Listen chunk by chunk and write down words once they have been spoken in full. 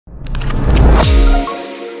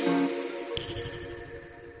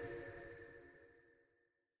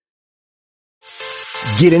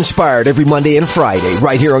Get inspired every Monday and Friday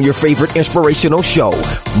right here on your favorite inspirational show,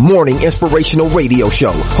 Morning Inspirational Radio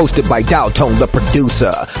Show, hosted by Dowtone the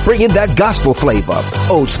producer, bringing that gospel flavor,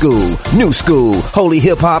 old school, new school, holy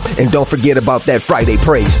hip hop, and don't forget about that Friday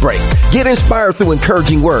praise break. Get inspired through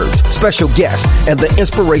encouraging words, special guests, and the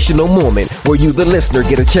inspirational moment where you, the listener,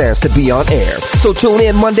 get a chance to be on air. So tune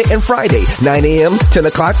in Monday and Friday, 9 a.m., 10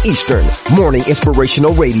 o'clock Eastern, Morning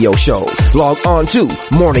Inspirational Radio Show. Log on to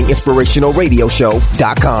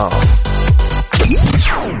morninginspirationalradioshow.com.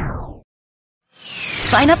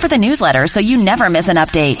 Sign up for the newsletter so you never miss an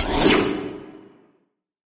update.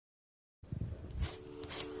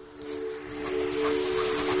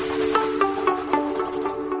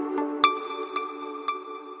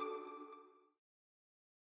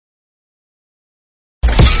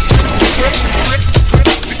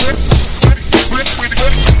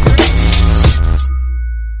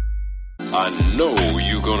 I know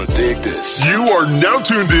you're gonna dig this. You are now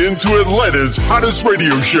tuned in to Atlanta's hottest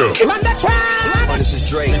radio show. Oh, this is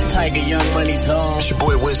Drake. This Tiger Young Money's on. It's your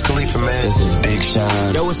boy Wiz Khalifa, man. This is Big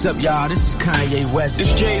Sean. Yo, what's up, y'all? This is Kanye West.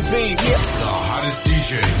 This Jay-Z. The hottest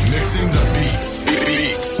DJ mixing the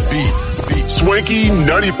beats. Swanky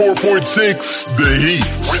 94.6, The Heat.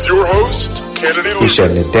 With your host, Kennedy We're Lucas.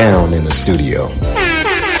 shutting it down in the studio.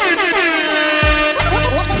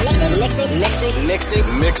 Mixing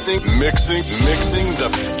the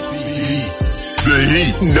beats. The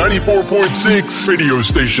Heat 94.6 radio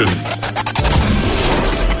station.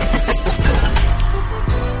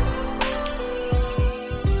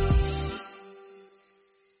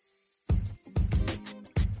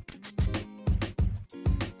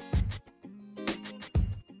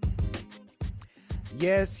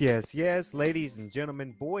 Yes, ladies and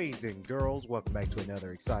gentlemen, boys and girls, welcome back to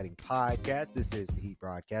another exciting podcast. This is the Heat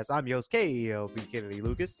Broadcast. I'm your host, KLB Kennedy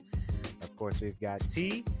Lucas. Of course, we've got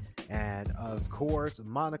T, and of course,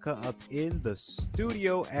 Monica up in the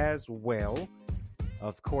studio as well.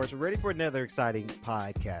 Of course, we're ready for another exciting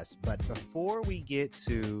podcast. But before we get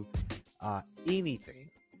to anything,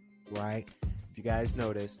 right? If you guys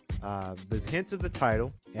noticed, the hints of the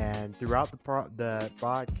title and throughout the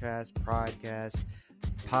broadcast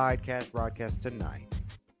tonight,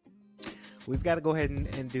 we've got to go ahead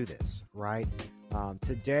and do this, right?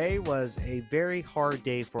 Today was a very hard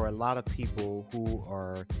day for a lot of people who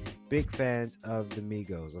are big fans of the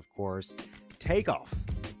Migos. Of course, Takeoff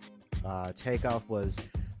was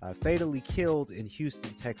fatally killed in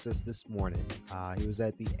Houston, Texas this morning. He was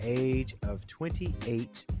at the age of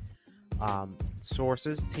 28.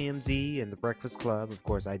 Sources, TMZ and The Breakfast Club. Of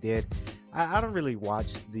course, I don't really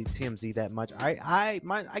watch the TMZ that much. I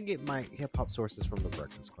get my hip hop sources from The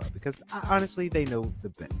Breakfast Club because honestly, they know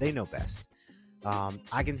best.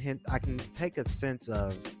 I can take a sense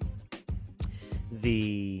of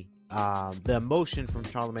the emotion from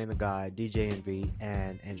Charlamagne the God, DJ Envy,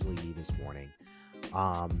 and Angela Yee this morning.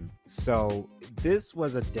 So this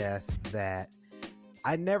was a death that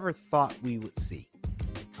I never thought we would see.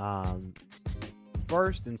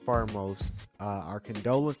 First and foremost, our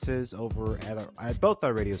condolences over at both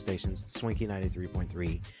our radio stations, Swanky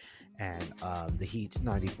 93.3 and the Heat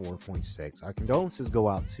 94.6. Our condolences go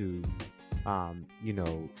out to,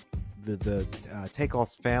 the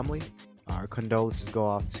Takeoff's family. Our condolences go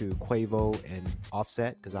off to Quavo and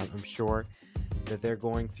Offset because I'm sure that they're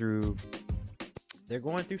going through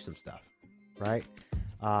some stuff, right?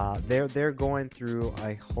 They're going through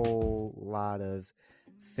a whole lot of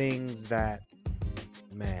things that,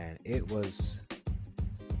 man, it was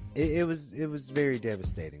very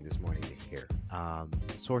devastating this morning to hear.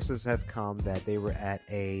 Sources have come that they were at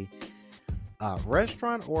a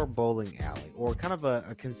restaurant or bowling alley or kind of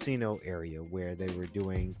a casino area where they were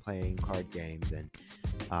playing card games, and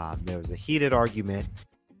there was a heated argument,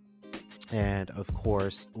 and of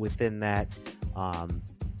course within that,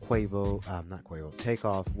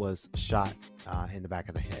 Takeoff was shot in the back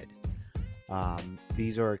of the head.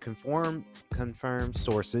 These are confirmed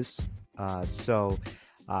sources. So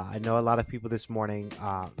I know a lot of people this morning,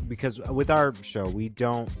 because with our show,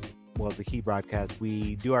 the Heat Broadcast,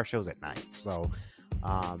 we do our shows at night. So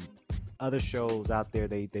other shows out there,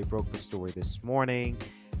 they broke the story this morning,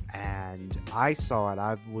 and I saw it.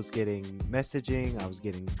 I was getting messaging. I was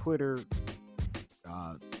getting Twitter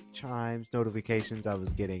chimes, notifications. I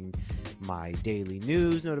was getting my daily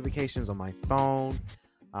news notifications on my phone.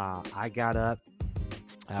 I got up,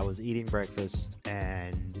 I was eating breakfast,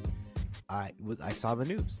 and I saw the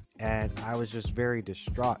news, and I was just very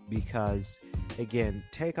distraught because, again,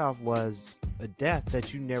 Takeoff was a death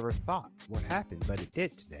that you never thought would happen, but it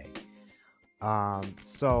did today.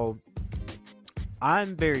 So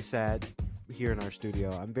I'm very sad here in our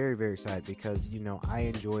studio. I'm very, very sad because, I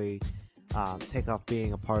enjoy Takeoff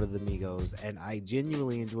being a part of the Migos, and I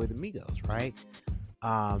genuinely enjoy the Migos, right?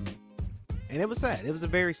 And it was sad. It was a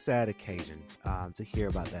very sad occasion to hear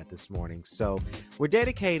about that this morning. So we're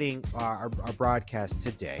dedicating our broadcast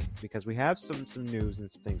today because we have some news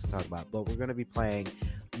and some things to talk about, but we're going to be playing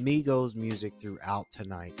Migos music throughout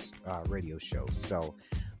tonight's radio show. So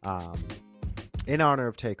in honor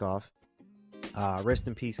of Takeoff, rest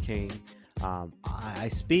in peace, King. I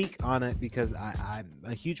speak on it because I'm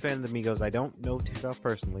a huge fan of the Migos. I don't know Takeoff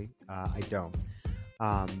personally. I don't.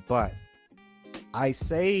 But I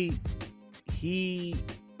say he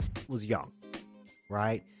was young,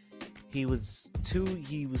 right? He was 2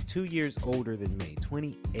 years older than me,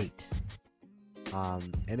 28.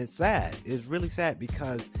 And it's sad. It's really sad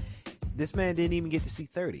because this man didn't even get to see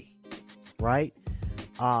 30, right?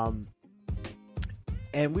 And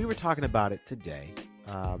we were talking about it today,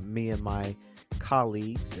 me and my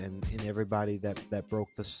colleagues and everybody that broke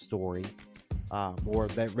the story, or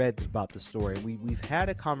that read about the story. We've had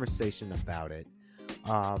a conversation about it.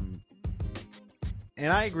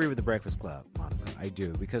 And I agree with the Breakfast Club, Monica. I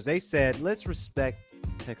do, because they said, let's respect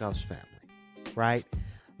Takeoff's family, right?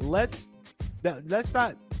 Let's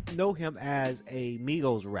not know him as a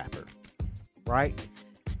Migos rapper, right?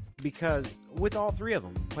 Because with all three of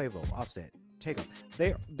them, Quavo, Offset, Takeoff,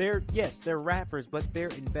 they're rappers, but they're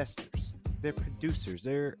investors, they're producers,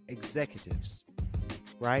 they're executives,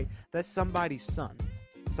 right? That's somebody's son,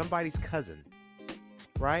 somebody's cousin,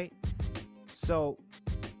 right? So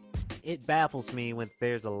it baffles me when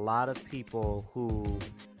there's a lot of people who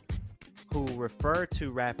refer to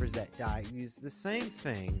rappers that died. It's the same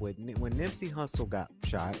thing when Nipsey Hussle got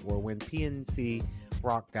shot, or when PNB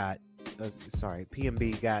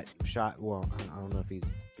got shot. Well, I don't know if he's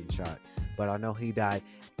been shot, but I know he died.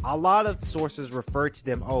 A lot of sources refer to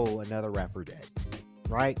them, another rapper dead,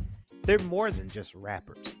 right? They're more than just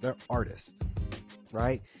rappers. They're artists,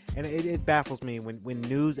 right? And it baffles me when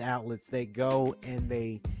news outlets, they go and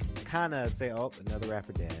they kind of say, another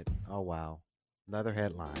rapper dead. Oh, wow. Another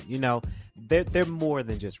headline. They're more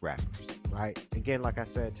than just rappers, right? Again, like I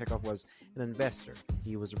said, Takeoff was an investor.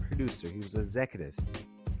 He was a producer. He was an executive,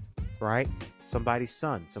 right? Somebody's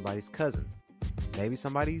son, somebody's cousin, maybe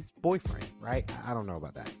somebody's boyfriend, right? I don't know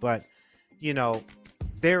about that. But,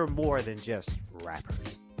 they're more than just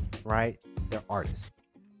rappers, right? They're artists.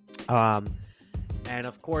 And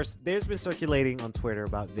of course, there's been circulating on Twitter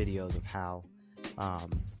about videos of how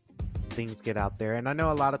things get out there. And I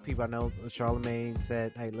know a lot of people, I know Charlemagne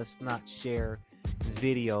said, hey, let's not share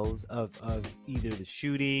videos of either the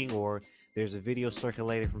shooting, or there's a video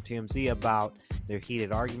circulating from TMZ about their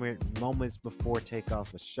heated argument moments before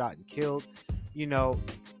Takeoff was shot and killed.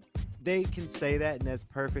 They can say that, and that's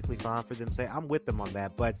perfectly fine for them to say. I'm with them on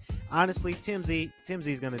that. But honestly,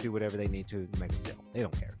 TMZ's going to do whatever they need to make a sale. They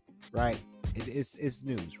don't care, right? It's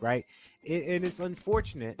news, right? And it's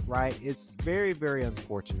unfortunate, right? It's very, very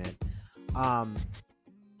unfortunate.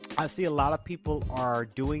 I see a lot of people are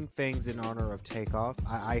doing things in honor of Takeoff.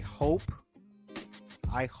 I hope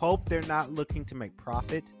they're not looking to make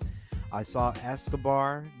profit. I saw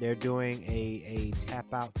Escobar, they're doing a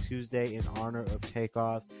Tap Out Tuesday in honor of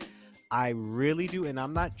Takeoff. I really do, and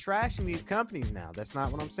I'm not trashing these companies now. That's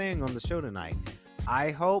not what I'm saying on the show tonight.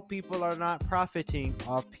 I hope people are not profiting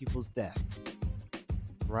off people's death,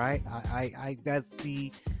 right? I that's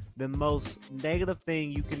the most negative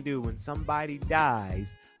thing you can do when somebody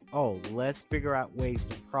dies. Let's figure out ways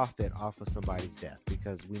to profit off of somebody's death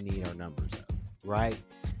because we need our numbers up, right?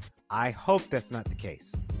 I hope that's not the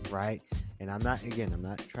case, right? And I'm not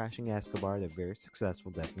trashing Escobar. They're very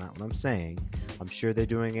successful. That's not what I'm saying. I'm sure they're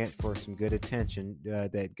doing it for some good attention,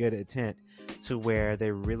 that good intent to where they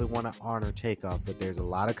really want to honor Takeoff. But there's a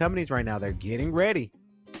lot of companies right now, they're getting ready,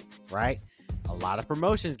 right? A lot of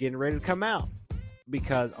promotions getting ready to come out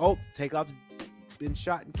because, Takeoff's been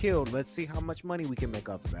shot and killed. Let's see how much money we can make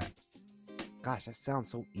off of that. Gosh, that sounds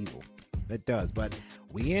so evil. That does, but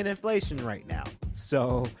we in inflation right now.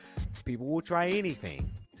 So people will try anything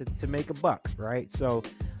to make a buck, right? So,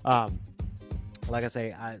 like I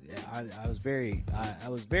say, I was very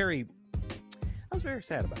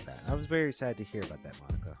sad about that. I was very sad to hear about that,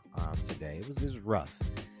 Monica, today. It was rough.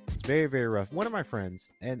 It's very, very rough. One of my friends,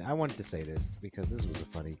 and I wanted to say this because this was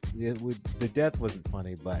the death wasn't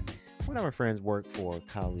funny, but one of my friends worked for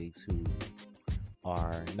colleagues who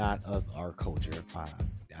are not of our culture. I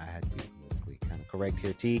had to be politically kind of correct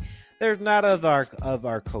here, T. They're not of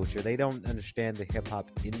our culture. They don't understand the hip hop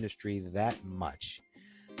industry that much.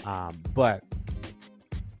 But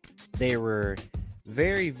they were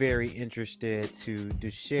very, very interested to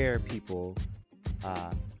share people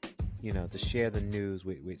to share the news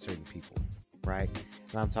with certain people, right?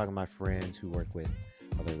 And I'm talking my friends who work with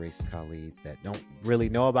other race colleagues that don't really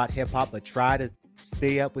know about hip hop, but try to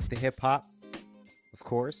stay up with the hip hop. Of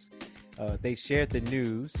course, they shares the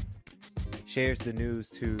news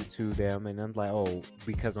to them, and I'm like, oh,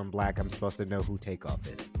 because I'm black, I'm supposed to know who Takeoff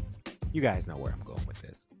is. You guys know where I'm going with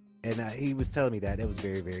this. And he was telling me that it was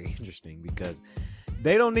very, very interesting because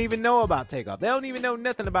they don't even know about Takeoff. They don't even know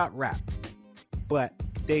nothing about rap. But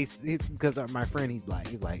because my friend, he's black.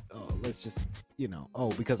 He's like, oh, let's just,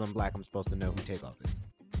 because I'm black, I'm supposed to know who Takeoff is.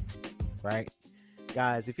 Right?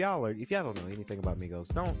 Guys, if y'all don't know anything about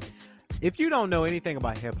Migos, if you don't know anything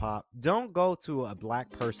about hip hop, don't go to a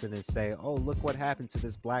black person and say, oh, look what happened to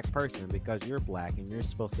this black person because you're black and you're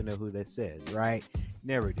supposed to know who this is, right?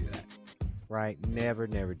 Never do that. Right? Never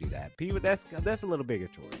do that. People, that's a little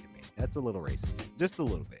bigotry to me. That's a little racist. Just a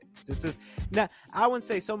little bit. It's just not, I wouldn't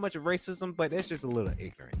say so much of racism, but it's just a little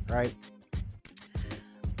ignorant, right?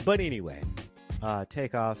 But anyway,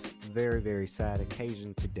 Takeoff, very, very sad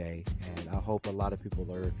occasion today, and I hope a lot of people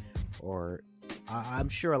I'm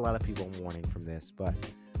sure a lot of people are mourning from this, but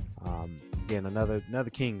again, another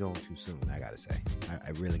king going too soon, I gotta say. I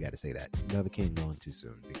really gotta say that. Another king going too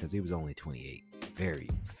soon because he was only 28. Very,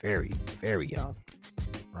 very, very young.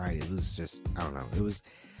 Right? It was just, I don't know. It was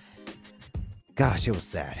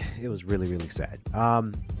sad. It was really, really sad.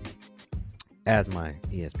 As my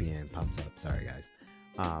ESPN pops up. Sorry, guys.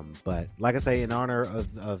 But like I say, in honor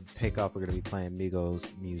of Takeoff, we're going to be playing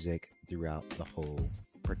Migos music throughout the whole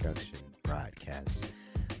production broadcast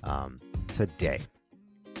today.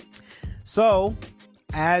 So,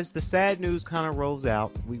 as the sad news kind of rolls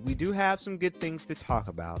out, we do have some good things to talk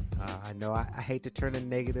about. I know I hate to turn a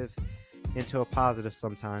negative into a positive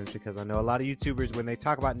sometimes because I know a lot of YouTubers, when they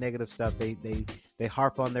talk about negative stuff, they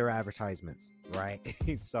harp on their advertisements, right?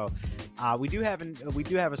 So we do have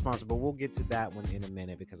a sponsor, but we'll get to that one in a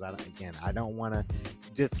minute because I don't want to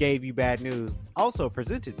just give you bad news. Also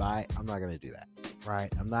presented by, I'm not going to do that,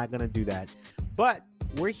 right? I'm not going to do that. But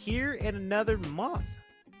we're here in another month.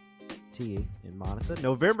 T and Monica.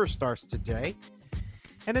 November starts today,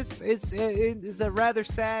 and it's a rather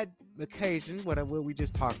sad occasion what we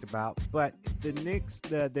just talked about. But there's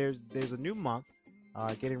a new month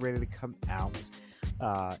getting ready to come out.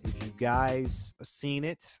 If you guys seen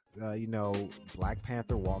it, Black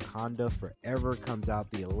Panther: Wakanda Forever comes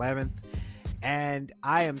out the 11th. And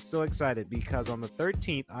I am so excited because on the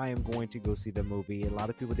 13th, I am going to go see the movie. A lot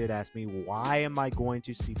of people did ask me, why am I going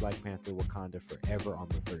to see Black Panther Wakanda Forever on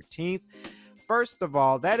the 13th? First of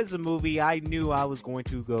all, that is a movie I knew I was going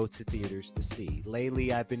to go to theaters to see.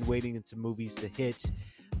 Lately, I've been waiting into movies to hit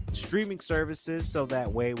streaming services so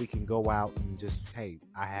that way we can go out and just, hey,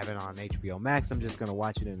 I have it on HBO Max. I'm just going to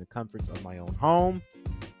watch it in the comforts of my own home.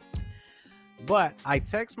 But I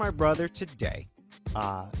text my brother today.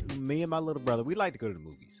 Me and my little brother, we like to go to the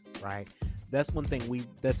movies, right? That's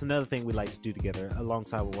another thing we like to do together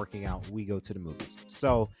alongside with working out. We go to the movies.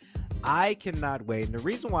 So I cannot wait. And the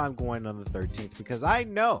reason why I'm going on the 13th, because I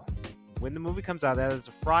know when the movie comes out, that is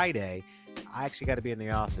a Friday. I actually got to be in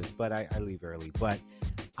the office, but I leave early. But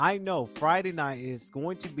I know Friday night is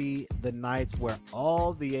going to be the nights where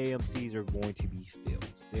all the AMCs are going to be filled.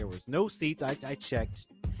 There was no seats. I checked.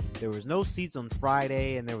 There was no seats on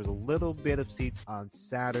Friday, and there was a little bit of seats on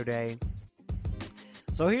Saturday.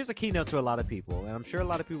 So here's a keynote to a lot of people, and I'm sure a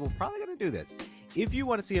lot of people are probably going to do this. If you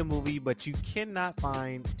want to see a movie, but you cannot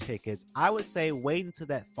find tickets, I would say wait until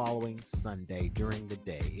that following Sunday during the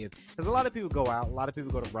day. Because a lot of people go out, a lot of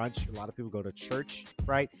people go to brunch, a lot of people go to church,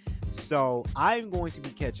 right? So I'm going to be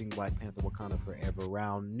catching Black Panther Wakanda Forever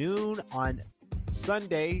around noon on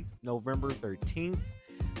Sunday, November 13th.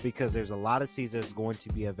 Because there's a lot of seats that's going to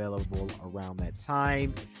be available around that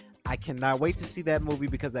time. I cannot wait to see that movie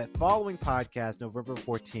because that following podcast, November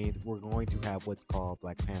 14th, we're going to have what's called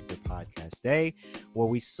Black Panther Podcast Day, where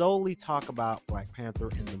we solely talk about Black Panther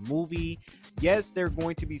in the movie. Yes, there are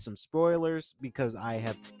going to be some spoilers because I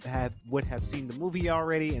would have seen the movie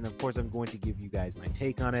already, and of course I'm going to give you guys my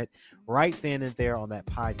take on it right then and there on that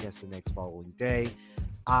podcast the next following day.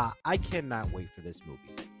 I cannot wait for this movie.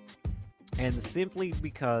 And simply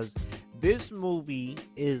because this movie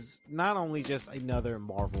is not only just another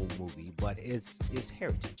Marvel movie, but it's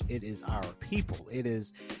heritage. It is our people. It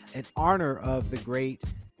is an honor of the great,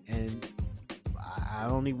 and I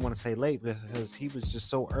don't even want to say late because he was just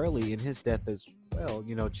so early in his death as well,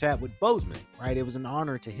 Chadwick Boseman, right? It was an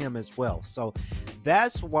honor to him as well. So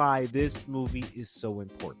that's why this movie is so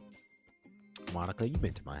important. Monica. You've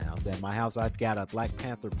been to my house. At my house, I've got a Black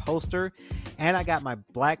Panther poster, and I got my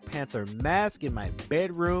Black Panther mask in my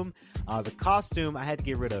bedroom. The costume, I had to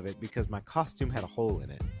get rid of it because my costume had a hole in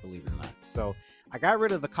it, believe it or not. So I got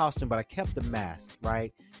rid of the costume, but I kept the mask,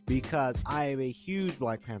 right? Because I am a huge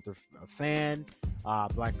Black Panther fan.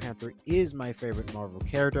 Black Panther is my favorite Marvel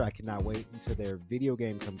character. I cannot wait until their video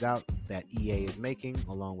game comes out that EA is making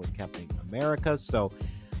along with Captain America. So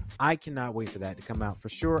I cannot wait for that to come out for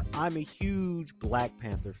sure. I'm a huge Black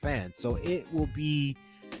Panther fan. So it will be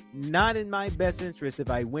not in my best interest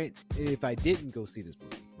if I didn't go see this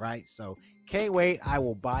movie, right? So can't wait. I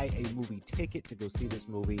will buy a movie ticket to go see this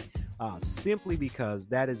movie simply because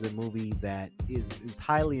that is a movie that is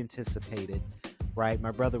highly anticipated, right?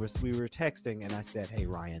 My brother we were texting and I said, hey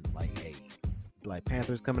Ryan, hey, Black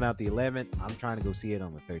Panther's coming out the 11th. I'm trying to go see it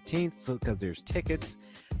on the 13th. So because there's tickets,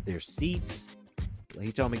 there's seats.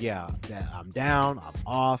 He told me, yeah, that I'm down, I'm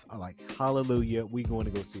off. I'm like, hallelujah, we going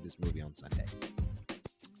to go see this movie on Sunday.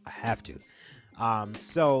 I have to.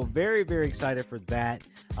 So very, very excited for that.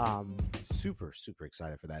 Super, super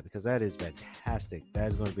excited for that because that is fantastic. That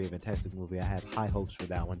is going to be a fantastic movie. I have high hopes for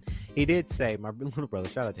that one. He did say, my little brother,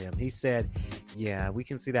 shout out to him. He said, yeah, we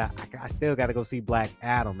can see that. I still got to go see Black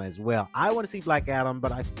Adam as well. I want to see Black Adam,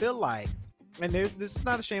 but I feel like, and this is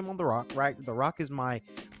not a shame on The Rock, right? The Rock is my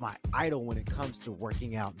idol when it comes to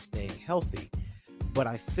working out and staying healthy. But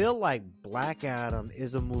I feel like Black Adam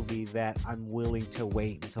is a movie that I'm willing to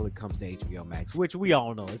wait until it comes to HBO Max, which we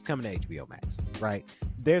all know is coming to HBO Max, right?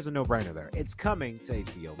 There's a no-brainer there. It's coming to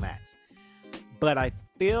HBO Max. But I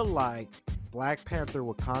feel like Black Panther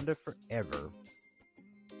Wakanda Forever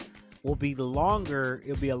will be longer.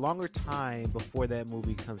 It'll be a longer time before that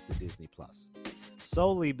movie comes to Disney Plus.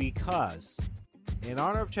 Solely because, in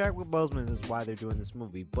honor of Chadwick Boseman is why they're doing this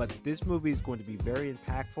movie, but this movie is going to be very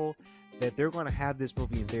impactful, that they're going to have this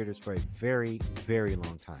movie in theaters for a very, very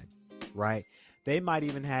long time, right? They might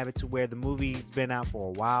even have it to where the movie's been out for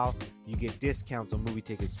a while. You get discounts on movie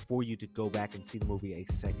tickets for you to go back and see the movie a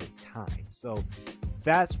second time. So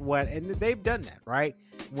that's what, and they've done that, right?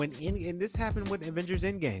 And this happened with Avengers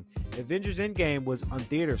Endgame. Avengers Endgame was on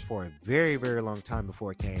theaters for a very, very long time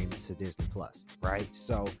before it came to Disney Plus, right?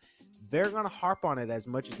 So they're going to harp on it as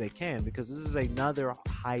much as they can because this is another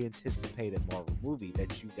high anticipated Marvel movie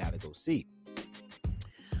that you got to go see.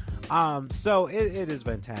 So it is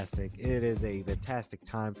fantastic. It is a fantastic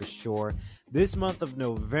time for sure. This month of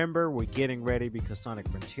November, we're getting ready because Sonic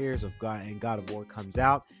Frontiers of God and God of War comes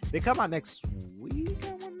out. They come out next week,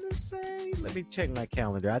 I want to say. Let me check my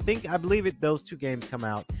calendar. I believe those two games come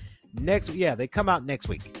out next. Yeah, they come out next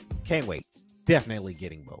week. Can't wait. Definitely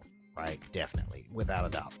getting both, right? Definitely, without a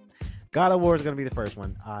doubt. God of War is going to be the first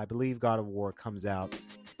one. I believe God of War comes out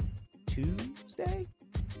Tuesday.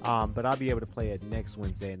 But I'll be able to play it next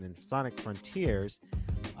Wednesday. And then Sonic Frontiers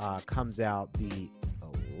comes out the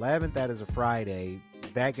 11th. That is a Friday.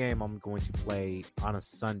 That game I'm going to play on a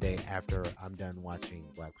Sunday after I'm done watching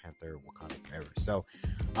Black Panther Wakanda Forever. So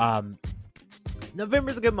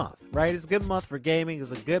November is a good month, right? It's a good month for gaming.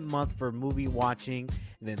 It's a good month for movie watching.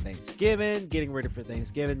 And then Thanksgiving, getting ready for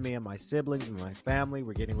Thanksgiving. Me and my siblings and my family,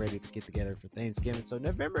 we're getting ready to get together for Thanksgiving. So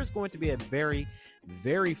November is going to be a very,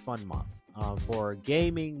 very fun month for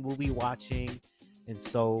gaming, movie watching, and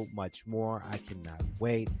so much more. I cannot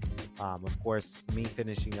wait. Of course, me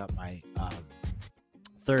finishing up my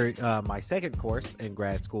my second course in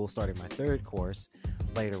grad school, starting my third course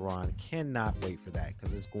later on. Cannot wait for that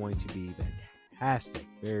because it's going to be fantastic.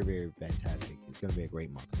 Very, very fantastic. It's going to be a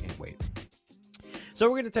great month. I can't wait. So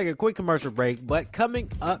we're going to take a quick commercial break, but coming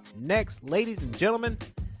up next, ladies and gentlemen,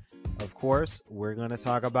 of course, we're going to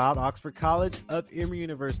talk about Oxford College of Emory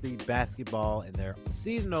University basketball and their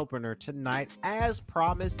season opener tonight. As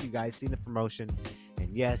promised, you guys seen the promotion, and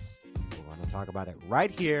yes, we're going to talk about it right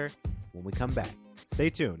here when we come back. Stay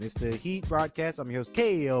tuned. It's the Heat broadcast. I'm your host,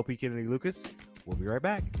 KLP Kennedy Lucas. We'll be right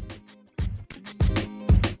back.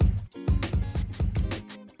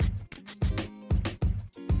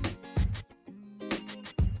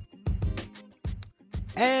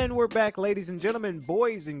 And we're back, ladies and gentlemen,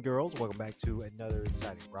 boys and girls. Welcome back to another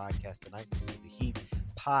exciting broadcast tonight. This is the Heat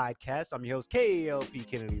Podcast. I'm your host, KLP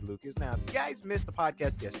Kennedy Lucas. Now, if you guys missed the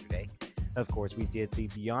podcast yesterday, of course, we did the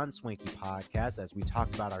Beyond Swanky podcast as we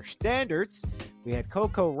talked about our standards. We had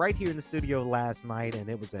Coco right here in the studio last night, and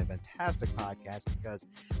it was a fantastic podcast because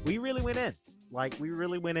we really went in. We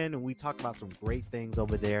really went in and we talked about some great things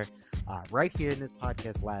over there right here in this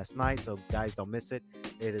podcast last night. So, guys, don't miss it.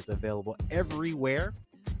 It is available everywhere.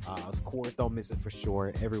 Of course, don't miss it for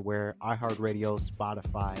sure. Everywhere. iHeartRadio,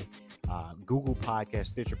 Spotify, Google Podcasts,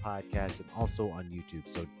 Stitcher Podcasts, and also on YouTube.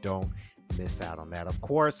 So don't miss out on that. Of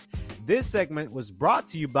course, this segment was brought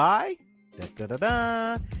to you by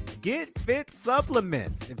Get Fit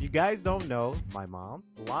Supplements. If you guys don't know, my mom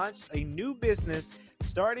launched a new business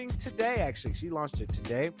starting today. Actually, she launched it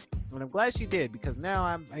today, and I'm glad she did, because now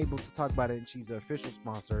I'm able to talk about it, and she's an official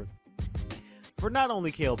sponsor for not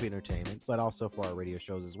only KLP Entertainment, but also for our radio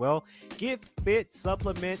shows as well. Get Fit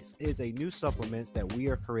Supplements is a new supplements that we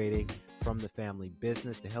are creating from the family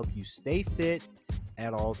business to help you stay fit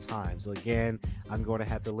at all times. So again, I'm going to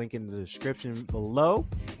have the link in the description below,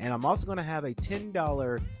 and I'm also going to have a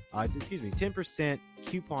 $10%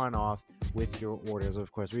 coupon off with your orders.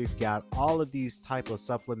 Of course, we've got all of these type of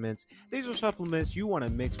supplements. These are supplements you want to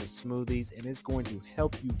mix with smoothies, and it's going to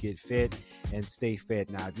help you get fit and stay fit.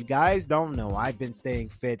 Now, if you guys don't know, I've been staying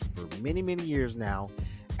fit for many, many years now,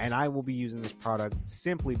 and I will be using this product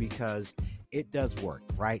simply because it does work,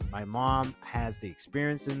 right? My mom has the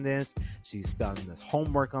experience in this. She's done the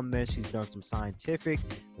homework on this. She's done some scientific.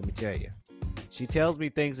 Let me tell you, she tells me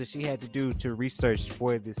things that she had to do to research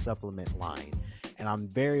for this supplement line. And I'm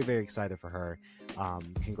very, very excited for her.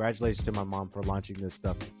 Congratulations to my mom for launching this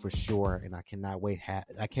stuff for sure. And I cannot wait.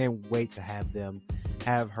 I can't wait to have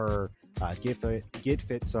her Get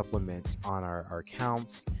Fit supplements on our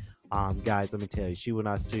accounts. Guys, let me tell you, she will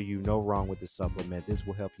not steer you no wrong with this supplement. This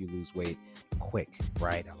will help you lose weight quick,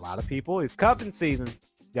 right? A lot of people, it's cuffing season,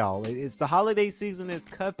 y'all. It's the holiday season, it's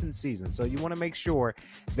cuffing season. So you want to make sure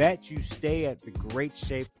that you stay at the great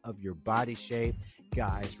shape of your body shape.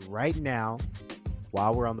 Guys, right now,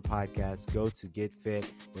 while we're on the podcast, go to Get Fit.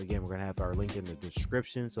 Again, we're going to have our link in the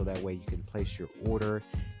description, so that way you can place your order.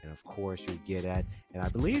 And of course, you'll get at, and I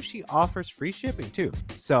believe she offers free shipping too.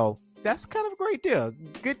 So that's kind of a great deal.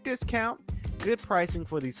 Good discount, good pricing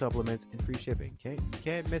for these supplements, and free shipping. You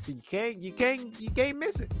can't miss it. You can't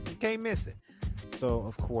miss it. You can't miss it. So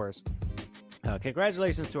of course,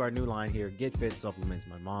 congratulations to our new line here, Get Fit Supplements.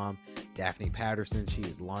 My mom, Daphne Patterson, she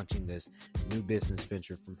is launching this new business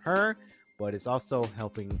venture from her, but it's also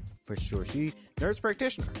helping for sure. She nurse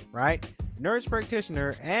practitioner, right? Nurse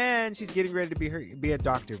practitioner, and she's getting ready to be a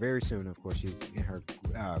doctor very soon. Of course, she's in her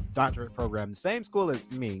doctorate program, the same school as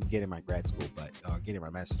me, getting my grad school, but getting my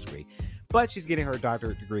master's degree. But she's getting her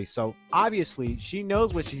doctorate degree, so obviously she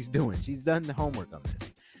knows what she's doing. She's done the homework on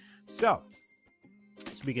this. So,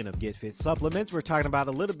 speaking of Get Fit Supplements, we're talking about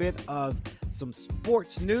a little bit of some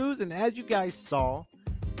sports news, and as you guys saw,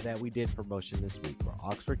 that we did promotion this week for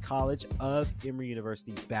Oxford College of Emory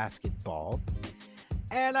University basketball.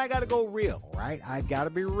 And I got to go real, right? I got to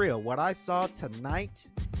be real. What I saw tonight,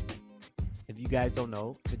 if you guys don't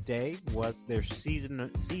know, today was their season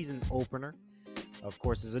opener. Of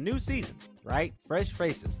course, it's a new season, right? Fresh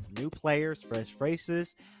faces, new players, fresh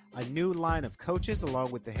faces, a new line of coaches along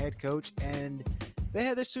with the head coach, and they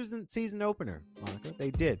had their season opener, Monica.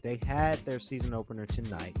 They did. They had their season opener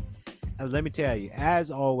tonight. And let me tell you,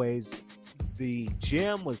 as always, the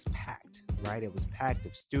gym was packed, right? It was packed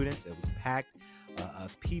of students. It was packed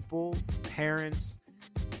of people, parents,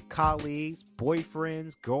 colleagues,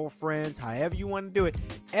 boyfriends, girlfriends, however you want to do it.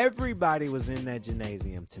 Everybody was in that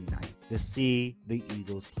gymnasium tonight to see the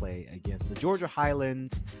Eagles play against the Georgia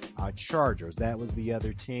Highlands Chargers. That was the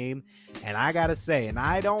other team. And I got to say, and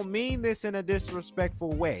I don't mean this in a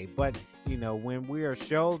disrespectful way, but you know, when we're a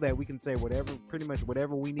show that we can say pretty much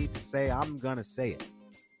whatever we need to say, I'm going to say it.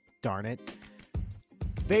 Darn it.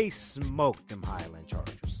 They smoked them Highland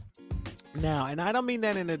Chargers. Now, and I don't mean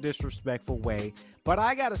that in a disrespectful way, but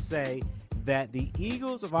I got to say that the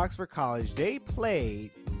Eagles of Oxford College, they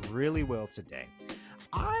played really well today.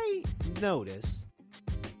 I noticed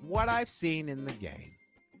what I've seen in the game.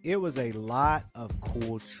 It was a lot of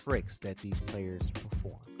cool tricks that these players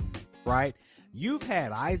performed, right? You've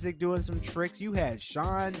had Isaac doing some tricks. You had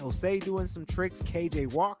Sean Osei doing some tricks.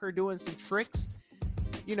 KJ Walker doing some tricks.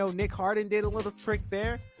 You know, Nick Harden did a little trick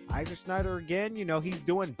there. Isaac Schneider again, you know, he's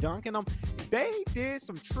dunking them. They did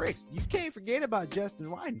some tricks. You can't forget about Justin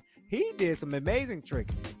Wyden. He did some amazing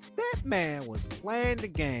tricks. That man was playing the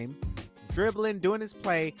game, dribbling, doing his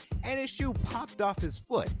play, and his shoe popped off his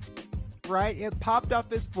foot, right? It popped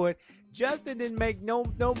off his foot. Justin didn't make no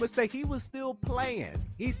mistake. He was still playing.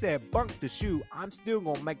 He said, bunk the shoe. I'm still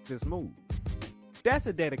going to make this move. That's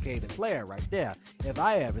a dedicated player right there, if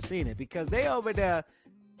I ever seen it, because they over there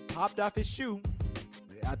popped off his shoe.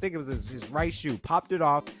 I think it was his right shoe. Popped it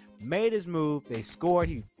off, made his move. They scored.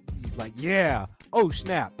 He's like, yeah. Oh,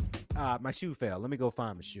 snap. My shoe fell. Let me go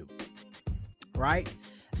find my shoe. Right?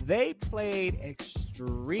 They played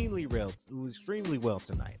extremely well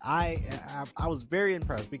tonight. I was very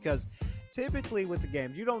impressed, because typically with the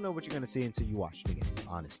games, you don't know what you're going to see until you watch the game,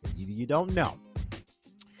 honestly. You don't know.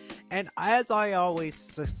 And as I always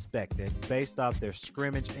suspected, based off their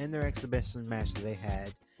scrimmage and their exhibition match that they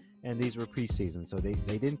had, and these were preseason, so they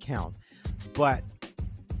didn't count. But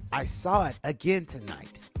I saw it again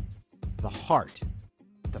tonight. The heart,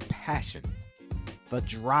 the passion, the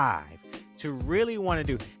drive to really want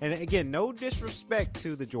to do. And again, no disrespect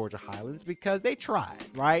to the Georgia Highlands because they tried,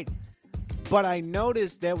 right? But I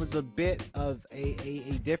noticed there was a bit of a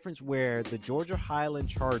difference where the Georgia Highland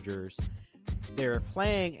Chargers, they're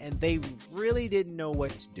playing and they really didn't know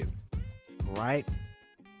what to do, right?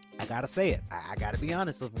 I gotta say it. I gotta be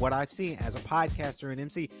honest with what I've seen as a podcaster and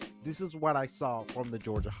MC. This is what I saw from the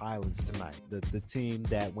Georgia Highlands tonight, the team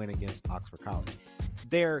that went against Oxford College.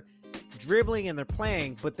 They're dribbling and they're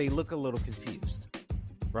playing, but they look a little confused,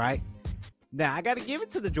 right? Now, I gotta give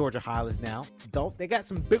it to the Georgia Highlands now. They got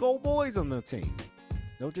some big old boys on the team.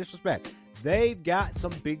 No disrespect. They've got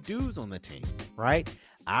some big dudes on the team, right?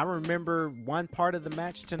 I remember one part of the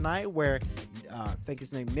match tonight where I think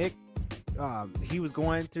his name Nick, he was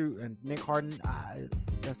going through Nick Harden.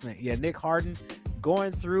 Nick Harden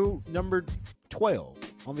going through number 12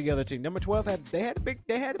 on the other team. Number 12 had a big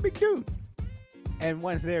dude. And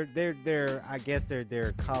one of their I guess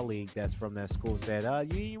their colleague that's from that school said,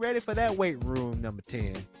 you ain't ready for that weight room, number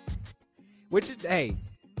 10. Which is hey,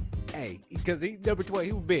 because he's number 12,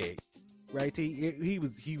 he was big. Right, he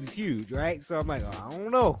was huge, right? So I'm like, I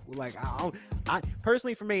don't know. Like, I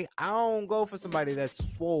personally, for me, I don't go for somebody that's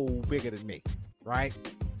swole bigger than me, right?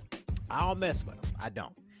 I don't mess with them. I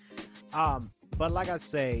don't. But like I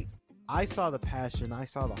say, I saw the passion, I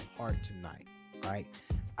saw the heart tonight, right?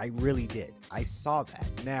 I really did. I saw that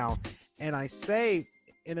now, and I say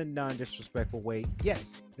in a non-disrespectful way,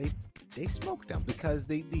 yes, they smoked them because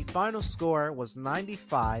the final score was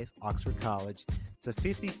 95 Oxford College to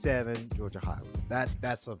 57 Georgia Highlands.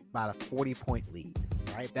 That's about a 40-point lead,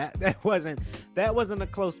 right? That wasn't a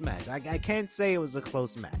close match. I can't say it was a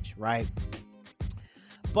close match, right?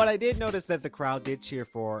 But I did notice that the crowd did cheer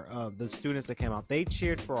for the students that came out. They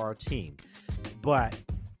cheered for our team, but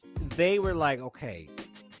they were like, okay,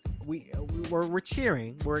 we're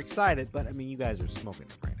cheering, we're excited, but I mean, you guys are smoking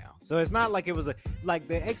them right now. So it's not like it was like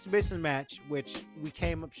the exhibition match, which we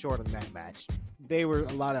came up short on that match. There was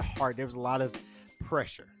a lot of heart. There was a lot of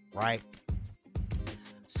pressure, right?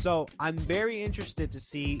 So I'm very interested to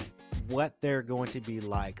see what they're going to be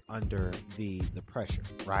like under the pressure,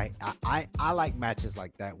 right? I like matches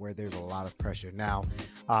like that where there's a lot of pressure. Now,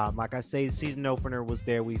 like I say, the season opener was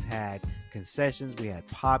there. We've had concessions, we had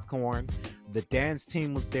popcorn. The dance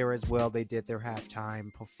team was there as well. They did their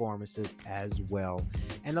halftime performances as well,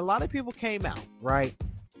 and a lot of people came out, right?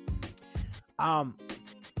 Like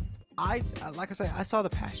I say, I saw the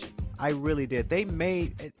passion. I really did. They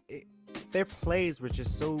made it, their plays were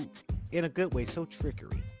just so, in a good way, so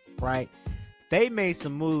trickery, right? They made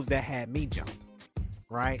some moves that had me jump,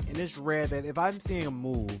 right? And it's rare that if I'm seeing a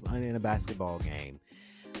move in a basketball game,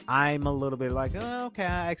 I'm a little bit like, oh, okay,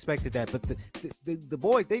 I expected that. But the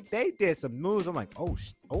boys, they did some moves. I'm like, oh,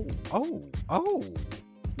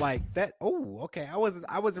 like that. Oh, okay. I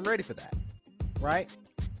wasn't ready for that, right?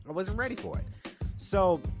 I wasn't ready for it.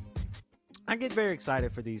 So I get very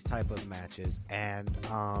excited for these type of matches, and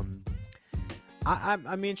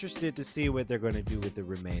I'm interested to see what they're going to do with the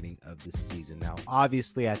remaining of the season. Now,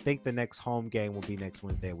 obviously, I think the next home game will be next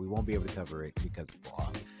Wednesday. We won't be able to cover it because of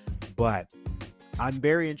Broad, but I'm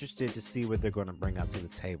very interested to see what they're going to bring out to the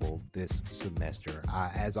table this semester.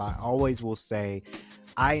 As I always will say,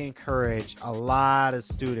 I encourage a lot of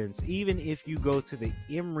students, even if you go to the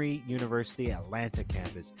Emory University Atlanta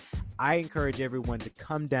campus, I encourage everyone to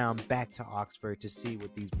come down back to Oxford to see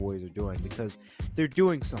what these boys are doing, because they're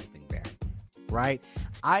doing something there, right?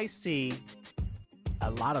 I see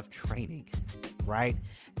a lot of training, right?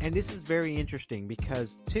 And this is very interesting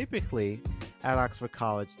because typically at Oxford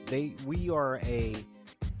College,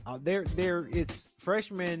 it's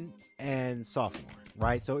freshman and sophomore,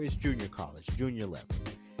 right? So it's junior college, junior level.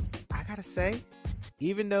 I gotta say,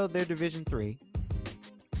 even though they're Division III,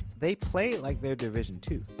 they play like they're Division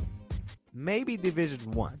II, maybe Division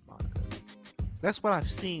I, Monica. That's what I've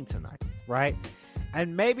seen tonight, right?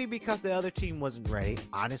 And maybe because the other team wasn't ready.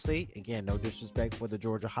 Honestly, again, no disrespect for the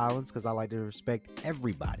Georgia Highlands, because I like to respect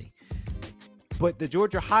everybody. But the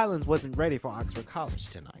Georgia Highlands wasn't ready for Oxford College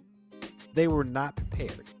tonight. They were not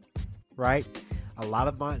prepared, right? A lot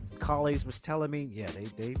of my colleagues was telling me, yeah,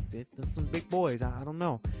 they're some big boys. I don't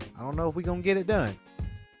know. I don't know if we're going to get it done.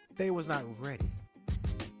 They was not ready.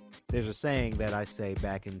 There's a saying that I say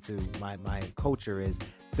back into my culture is,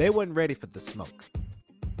 they wasn't ready for the smoke.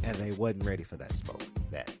 And they wasn't ready for that smoke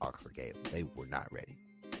that Oxford gave them. They were not ready,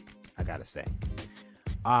 I gotta say.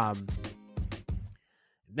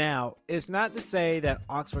 Now, it's not to say that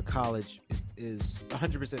Oxford College is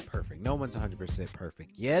 100% perfect. No one's 100%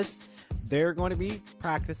 perfect. Yes, they're going to be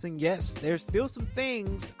practicing. Yes, there's still some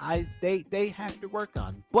things they have to work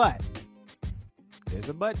on. But there's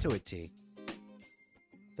a but to it, T.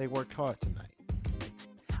 They worked hard tonight.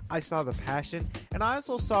 I saw the passion, and I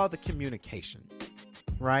also saw the communication,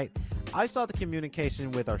 right? I saw the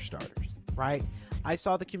communication with our starters, right? I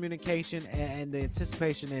saw the communication and the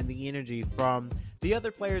anticipation and the energy from the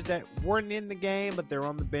other players that weren't in the game, but they're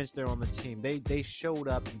on the bench, they're on the team. They showed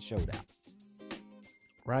up and showed out,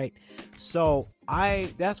 right? So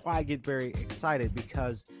that's why I get very excited,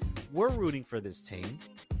 because we're rooting for this team,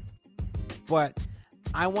 but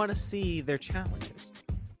I want to see their challenges,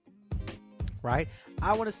 right?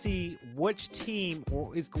 I want to see which team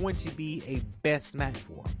is going to be a best match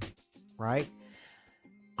for them, right?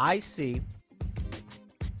 I see,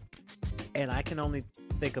 and I can only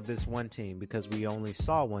think of this one team because we only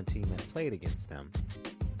saw one team that played against them,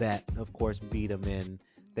 that of course beat them in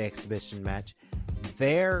the exhibition match.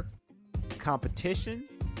 Their competition,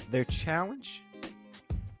 their challenge,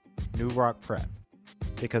 New Rock Prep.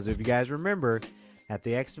 Because if you guys remember, at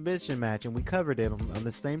the exhibition match, and we covered it on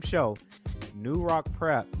the same show, New Rock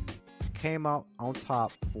Prep came out on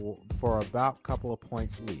top for about a couple of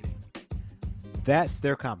points leading. That's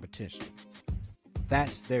their competition.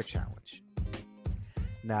 That's their challenge.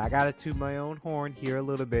 Now, I got to toot my own horn here a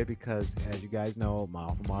little bit because, as you guys know, my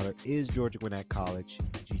alma mater is Georgia Gwinnett College,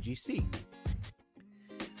 GGC.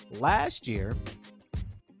 Last year,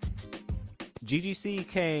 GGC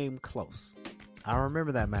came close. I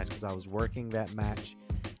remember that match because I was working that match,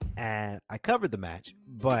 and I covered the match,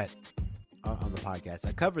 but on the podcast,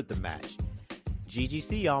 I covered the match.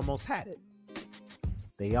 GGC almost had it.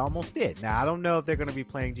 They almost did. Now, I don't know if they're going to be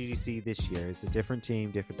playing GGC this year. It's a different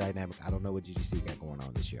team, different dynamic. I don't know what GGC got going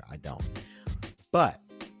on this year. I don't. But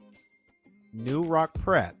New Rock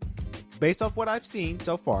Prep, based off what I've seen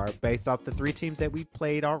so far, based off the 3 teams that we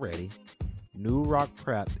played already, New Rock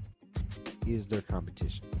Prep is their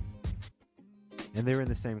competition. And they're in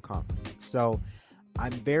the same conference. So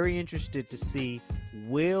I'm very interested to see,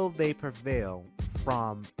 will they prevail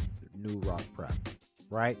from New Rock Prep,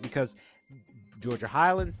 right? Because Georgia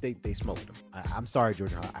Highlands, they smoked them. I'm sorry,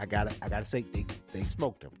 Georgia. I gotta say they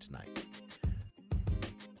smoked them tonight.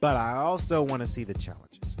 But I also want to see the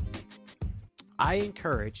challenges. I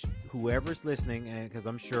encourage whoever's listening, and because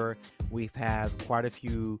I'm sure we have quite a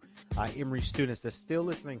few Emory students that's still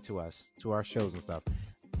listening to us, to our shows and stuff.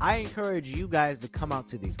 I encourage you guys to come out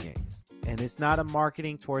to these games. And it's not a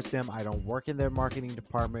marketing towards them. I don't work in their marketing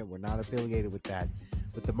department. We're not affiliated with that,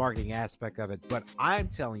 with the marketing aspect of it. But I'm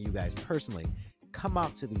telling you guys personally, come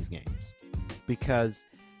out to these games, because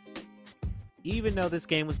even though this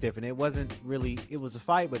game was different, it wasn't really, it was a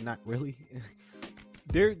fight, but not really.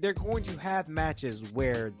 They're going to have matches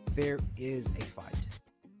where there is a fight,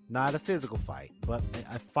 not a physical fight, but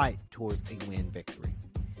a fight towards a win victory.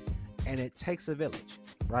 And it takes a village,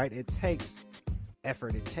 right? It takes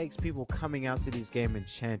effort. It takes people coming out to these games and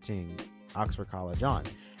chanting Oxford College on.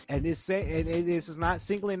 And this is not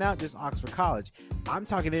singling out just Oxford College. I'm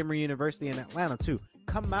talking Emory University in Atlanta too.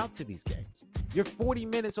 Come out to these games. You're 40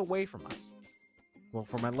 minutes away from us. Well,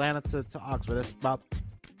 from Atlanta to Oxford, that's about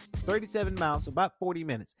 37 miles, so about 40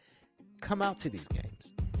 minutes. Come out to these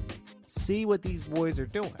games. See what these boys are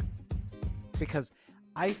doing. Because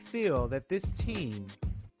I feel that this team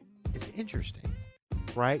is interesting,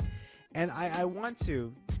 right? And I want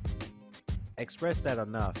to express that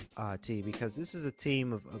enough, T, because this is a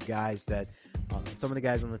team of guys that some of the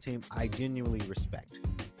guys on the team I genuinely respect.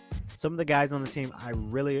 Some of the guys on the team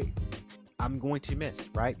I'm going to miss,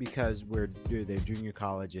 right? Because they're junior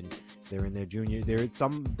college and they're in their junior. There's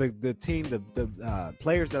the team, the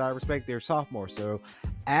players that I respect, they're sophomores. So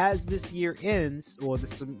as this year ends, or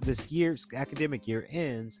this year's academic year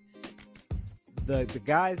ends, the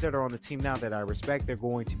guys that are on the team now that I respect, they're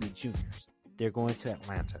going to be juniors. They're going to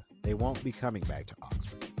Atlanta. They won't be coming back to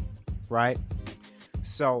Oxford, right?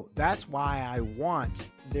 So that's why I want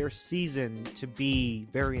their season to be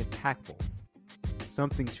very impactful,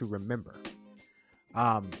 something to remember.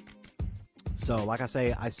 So like I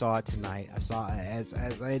say, I saw it tonight. I saw it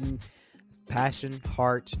as in passion,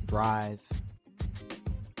 heart, drive,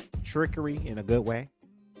 trickery in a good way.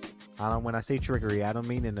 When I say trickery, I don't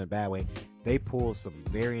mean in a bad way. They pulled some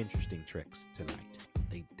very interesting tricks tonight.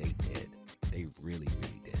 They did. They really,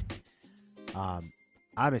 really did.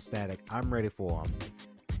 I'm ecstatic. I'm ready for them.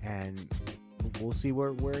 And we'll see where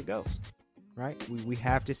it goes, right? We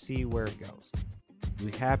have to see where it goes.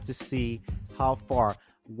 We have to see how far.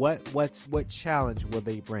 what challenge will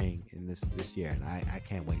they bring in this year? And I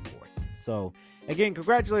can't wait for it. So again,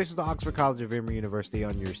 congratulations to Oxford College of Emory University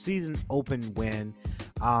on your season open win.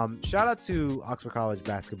 Shout out to Oxford College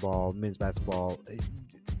basketball, men's basketball,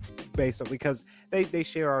 based on, because they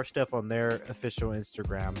share our stuff on their official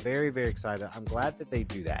Instagram. Very, very excited. I'm glad that they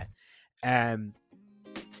do that. And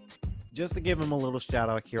just to give them a little shout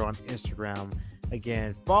out here on Instagram,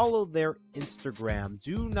 again, follow their Instagram.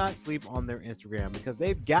 Do not sleep on their Instagram because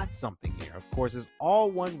they've got something here. Of course, it's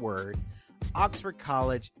all one word. Oxford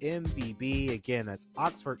College MBB. Again, that's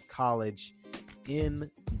Oxford College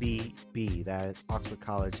MBB. That is Oxford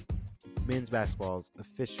College men's basketball's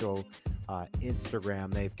official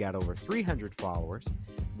Instagram. They've got over 300 followers.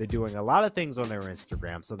 They're doing a lot of things on their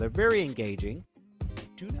Instagram, so they're very engaging.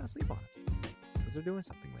 Do not sleep on it because they're doing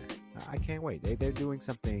something there. I can't wait. They're doing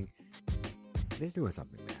something. They're doing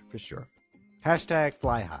something there for sure. Hashtag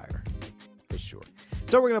fly higher for sure.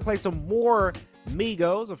 So we're going to play some more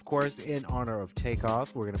Migos, of course, in honor of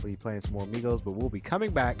Takeoff. We're going to be playing some more Migos, but we'll be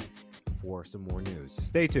coming back for some more news.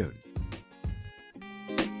 Stay tuned.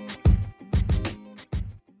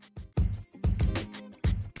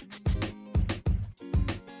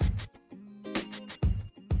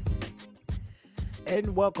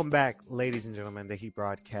 And welcome back, ladies and gentlemen, the Heat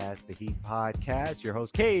Broadcast, the Heat Podcast. Your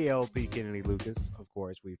host, KLP Kennedy Lucas. Of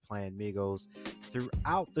course, we playing Migos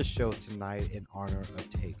throughout the show tonight in honor of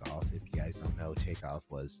Takeoff. If you guys don't know, Takeoff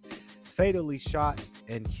was fatally shot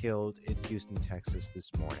and killed in Houston, Texas this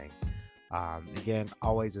morning. Again,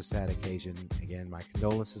 always a sad occasion. Again, my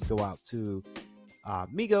condolences go out to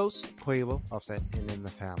Migos, Quavo, Offset, and then the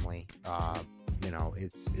family.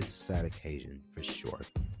 It's a sad occasion for sure.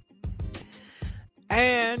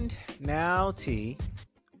 And now, T,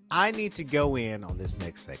 I need to go in on this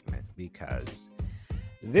next segment because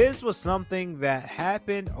this was something that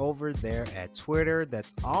happened over there at Twitter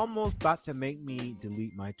that's almost about to make me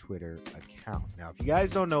delete my Twitter account. Now, if you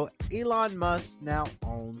guys don't know, Elon Musk now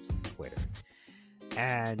owns Twitter.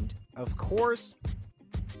 And, of course,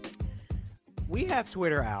 we have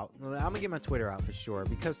Twitter out. I'm going to get my Twitter out for sure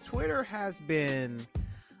because Twitter has been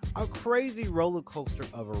a crazy roller coaster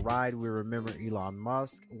of a ride. We remember Elon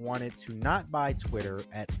Musk wanted to not buy Twitter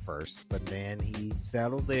at first, but then he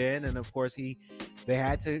settled in, and of course he's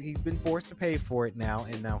been forced to pay for it now,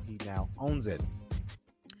 and now he owns it.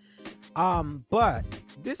 But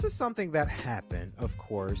this is something that happened, of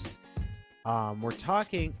course. We're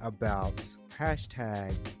talking about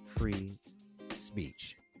hashtag free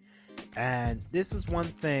speech. And this is one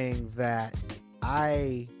thing that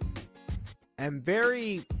I am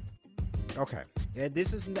very okay.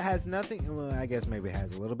 This has nothing. Well, I guess maybe it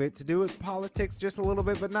has a little bit to do with politics, just a little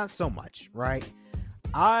bit, but not so much, right?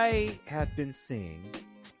 I have been seeing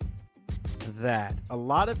that a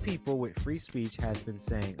lot of people with free speech has been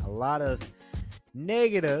saying a lot of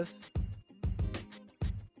negative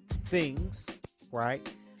things, right?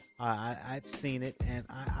 I've seen it, and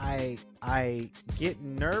I get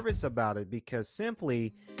nervous about it because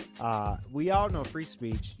simply, we all know free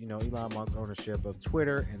speech. Elon Musk's ownership of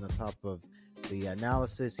Twitter, and on top of the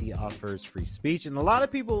analysis, he offers free speech. And a lot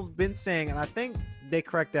of people have been saying, and I think they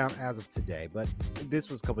cracked down as of today, but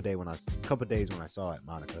this was a couple days when I saw it,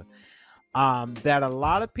 Monica, that a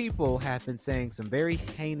lot of people have been saying some very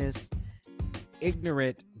heinous,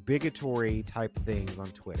 ignorant, bigotry type things on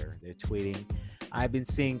Twitter. They're tweeting. I've been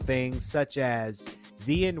seeing things such as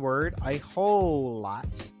the N-word a whole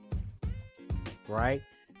lot, right?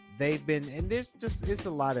 They've been, and it's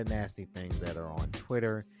a lot of nasty things that are on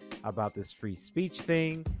Twitter about this free speech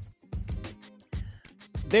thing.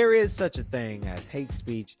 There is such a thing as hate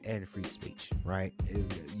speech and free speech, right?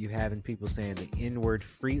 You having people saying the N-word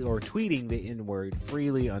free or tweeting the N-word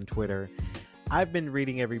freely on Twitter. I've been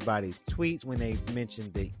reading everybody's tweets when they mention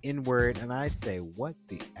the N-word, and I say, what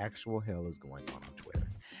the actual hell is going on Twitter?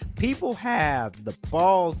 People have the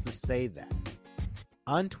balls to say that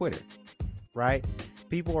on Twitter, right?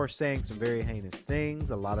 People are saying some very heinous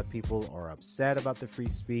things. A lot of people are upset about the free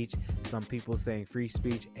speech. Some people saying free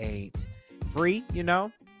speech ain't free,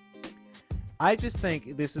 I just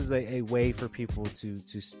think this is a way for people to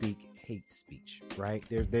speak hate speech, right?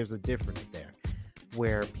 There's a difference there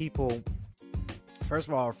where people, first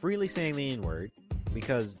of all, are freely saying the N-word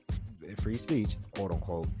because free speech, quote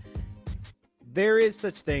unquote. There is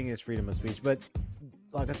such thing as freedom of speech, but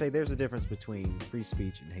like I say, there's a difference between free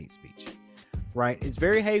speech and hate speech, right? It's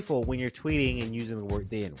very hateful when you're tweeting and using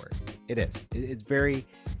the N-word. It is. It's very,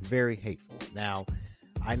 very hateful. Now,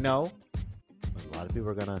 I know a lot of people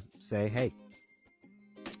are going to say, hey,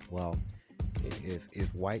 well,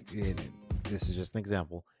 if white, and this is just an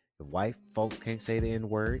example, If white folks can't say the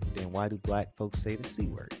N-word, then why do black folks say the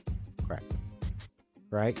C-word? Correct.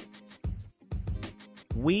 Right?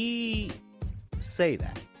 We say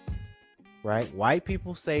that. Right? White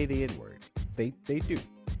people say the N-word. They do.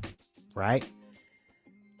 Right?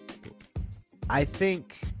 I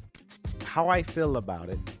think how I feel about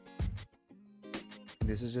it,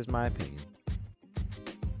 this is just my opinion.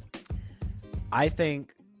 I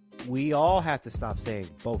think we all have to stop saying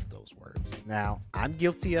both those words. Now, I'm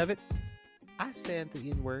guilty of it. I've said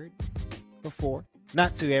the N-word before.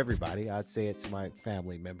 Not to everybody. I'd say it to my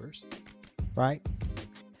family members. Right?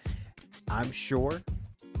 I'm sure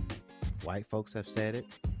white folks have said it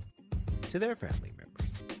to their family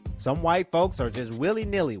members. Some white folks are just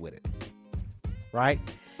willy-nilly with it. Right?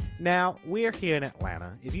 Now, we're here in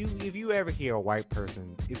Atlanta. If you ever hear a white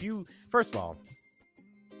person, first of all,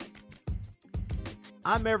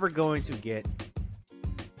 I'm ever going to get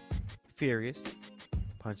furious,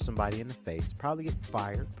 punch somebody in the face, probably get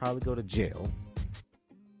fired, probably go to jail,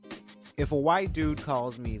 if a white dude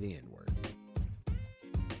calls me the N-word.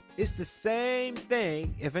 It's the same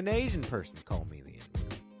thing if an Asian person called me the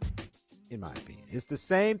N-word, in my opinion. It's the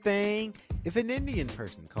same thing if an Indian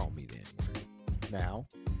person called me the N-word. Now,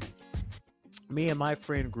 me and my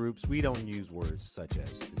friend groups, we don't use words such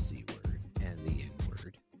as the C-word and the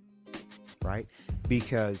N-word, right?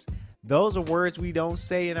 Because those are words we don't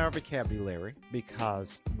say in our vocabulary,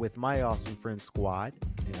 because with my awesome friend squad,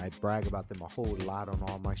 and I brag about them a whole lot on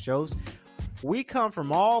all my shows, we come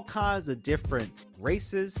from all kinds of different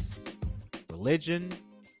races, religion,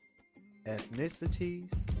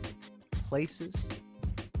 ethnicities, places,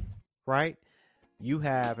 right? You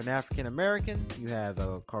have an African American, you have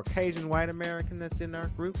a Caucasian white American that's in our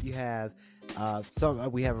group. You have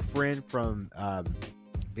we have a friend from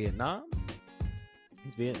Vietnam.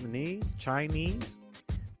 He's Vietnamese, Chinese,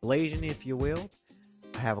 Malaysian, if you will.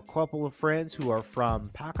 I have a couple of friends who are from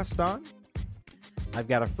Pakistan. I've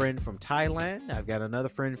got a friend from Thailand. I've got another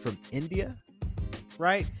friend from India,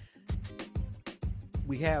 right?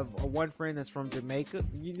 We have one friend that's from Jamaica.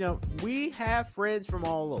 You know, we have friends from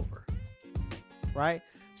all over, right?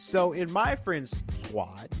 So in my friends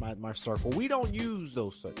squad, my circle, we don't use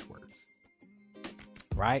those such words,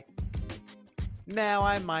 right? Now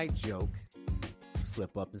I might joke,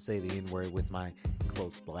 slip up and say the N-word with my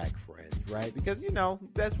close black friends, right? Because, you know,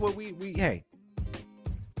 that's what we hey.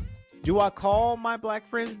 Do I call my black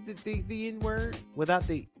friends the N-word without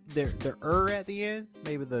the at the end?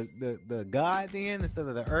 Maybe the guy at the end instead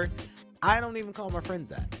of the I don't even call my friends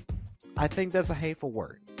that. I think that's a hateful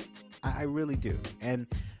word. I really do. And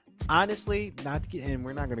honestly, and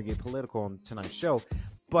we're not going to get political on tonight's show,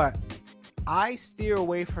 but I steer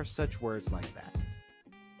away from such words like that.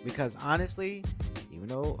 Because honestly, even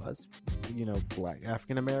though us, you know, black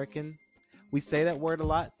African American, we say that word a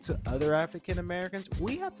lot to other African Americans,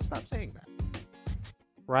 we have to stop saying that.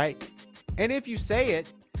 Right? And if you say it,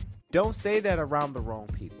 don't say that around the wrong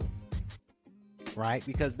people. Right?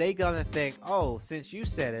 Because they gonna think, oh, since you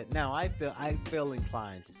said it, now I feel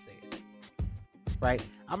inclined to say it. Right?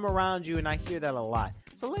 I'm around you and I hear that a lot.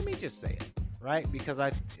 So let me just say it. Right? Because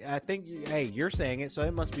I think, hey, you're saying it, so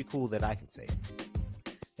it must be cool that I can say it.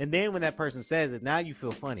 And then when that person says it, now you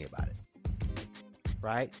feel funny about it.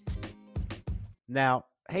 Right? Now,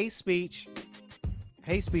 hate speech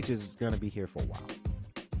is going to be here for a while.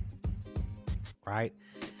 Right?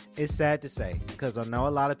 It's sad to say, because I know a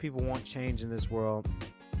lot of people want change in this world.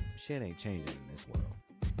 Shit ain't changing in this world.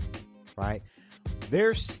 Right?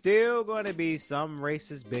 There's still going to be some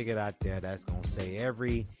racist bigot out there that's going to say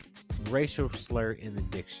every racial slur in the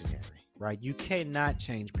dictionary. Right? You cannot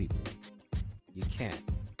change people. You can't.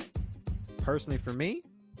 Personally, for me,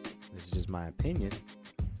 this is just my opinion,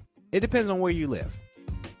 it depends on where you live,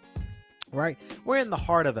 right? We're in the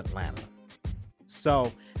heart of Atlanta,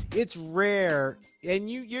 so it's rare, and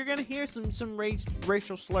you're gonna hear some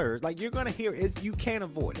racial slurs. Like, you're gonna hear it, you can't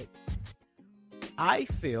avoid it. I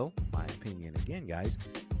feel, my opinion again, guys,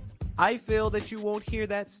 I feel that you won't hear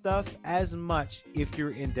that stuff as much if you're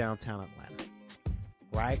in downtown Atlanta,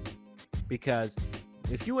 right? Because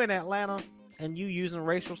if you're in Atlanta and you using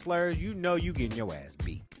racial slurs, you know you getting your ass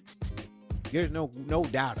beat. There's no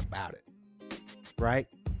doubt about it, right?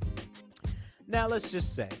 Now let's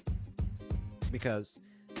just say, because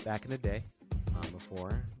back in the day,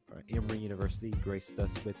 before Emory University graced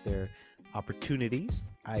us with their opportunities,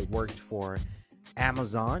 I worked for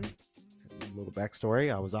Amazon. A little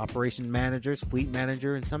backstory: I was operation manager, fleet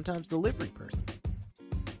manager, and sometimes delivery person.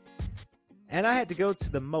 And I had to go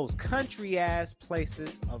to the most country-ass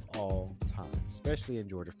places of all time, especially in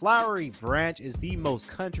Georgia. Flowery Branch is the most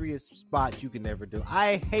countryest spot you can ever do.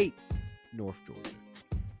 I hate North Georgia.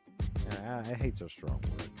 I hate's a strong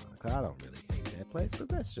word, Monica. I don't really hate that place because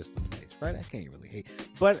that's just a place, right? I can't really hate.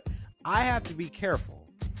 But I have to be careful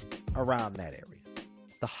around that area.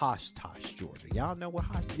 The Hostage, Georgia. Y'all know where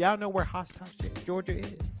Hostage, Georgia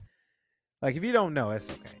is? Like, if you don't know, it's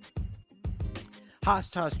okay.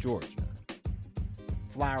 Hostage, Georgia.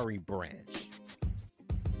 Flowery Branch.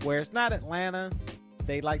 Where it's not Atlanta.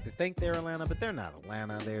 They like to think they're Atlanta, but they're not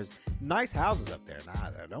Atlanta. There's nice houses up there. Now,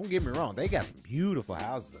 don't get me wrong. They got some beautiful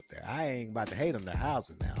houses up there. I ain't about to hate on their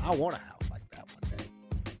houses now. I want a house like that one day.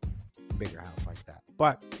 A bigger house like that.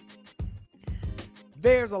 But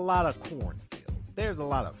there's a lot of cornfields. There's a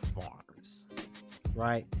lot of farms,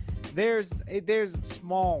 right? There's a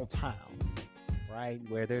small town, right?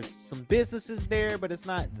 Where there's some businesses there, but it's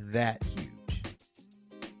not that huge,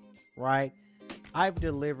 right? I've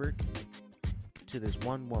delivered to this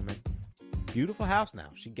one woman, beautiful house now.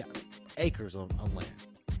 She got acres of land.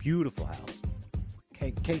 Beautiful house.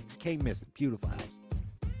 Can't miss it. Beautiful house.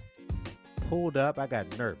 Pulled up, I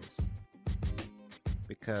got nervous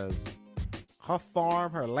because her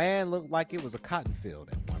farm, her land looked like it was a cotton field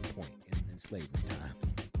at one point in slavery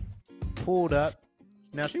times. Pulled up.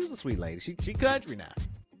 Now she was a sweet lady. She country now.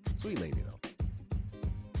 Sweet lady though.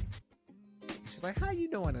 She's like, "How you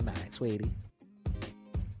doing tonight, sweetie?"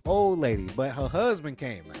 Old lady, but her husband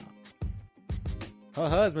came out. Her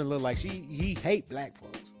husband looked like he hate black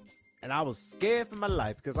folks, and I was scared for my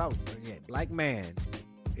life because I was black man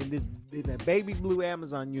in that baby blue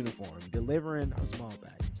Amazon uniform delivering a small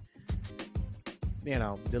package.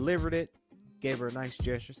 Delivered it, gave her a nice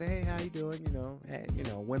gesture, say, "Hey, how you doing?"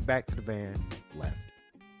 Went back to the van, left.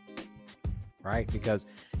 Right, because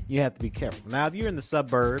you have to be careful. Now, if you're in the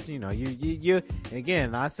suburbs, you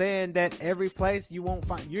again, not saying that every place you won't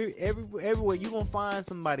find, everywhere you're gonna find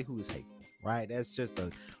somebody who is hateful, right? That's just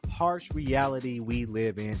a harsh reality we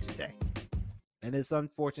live in today, and it's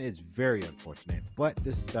unfortunate. It's very unfortunate, but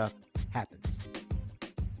this stuff happens,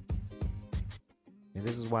 and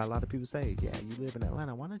this is why a lot of people say, "Yeah, you live in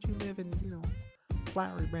Atlanta. Why don't you live in,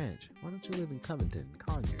 Flowery Branch? Why don't you live in Covington,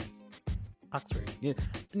 Conyers, Oxford?"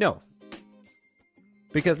 No.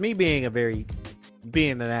 Because me being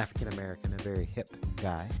an African American, a very hip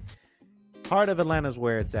guy, heart of Atlanta is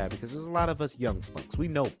where it's at because there's a lot of us young folks. We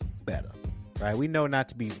know better, right? We know not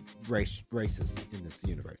to be racist in this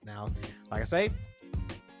universe. Now, like I say,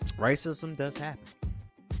 racism does happen.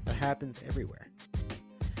 It happens everywhere.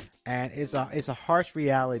 And it's a harsh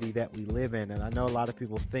reality that we live in. And I know a lot of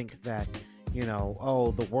people think that,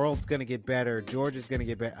 the world's going to get better. Georgia's going to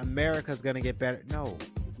get better. America's going to get better. No,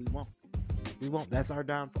 we won't. We won't. That's our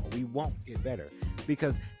downfall. We won't get better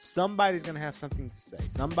because somebody's going to have something to say.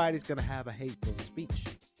 Somebody's going to have a hateful speech,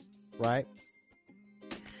 right?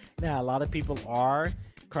 Now, a lot of people are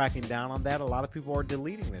cracking down on that. A lot of people are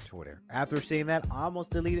deleting their Twitter. After seeing that, I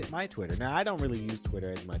almost deleted my Twitter. Now, I don't really use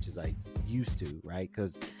Twitter as much as I used to, right?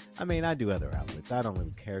 Because, I do other outlets. I don't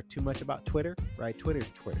really care too much about Twitter, right?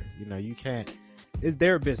 Twitter's Twitter. You can't. It's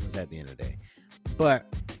their business at the end of the day.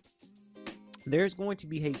 But there's going to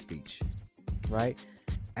be hate speech. Right?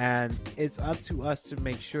 And it's up to us to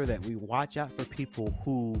make sure that we watch out for people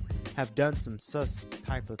who have done some sus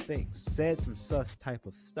type of things, said some sus type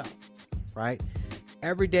of stuff, right?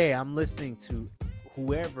 Every day I'm listening to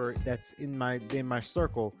whoever that's in my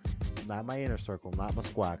circle, not my inner circle, not my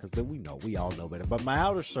squad, because we all know better, but my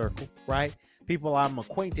outer circle, right? People I'm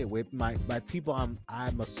acquainted with, my people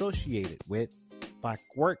I'm associated with, my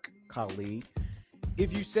work colleague.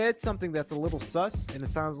 If you said something that's a little sus and it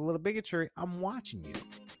sounds a little bigotry, I'm watching you,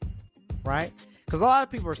 right? Because a lot of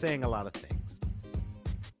people are saying a lot of things,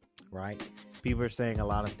 right? People are saying a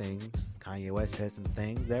lot of things. Kanye West said some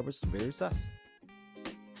things that were very sus.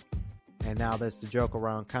 And now there's the joke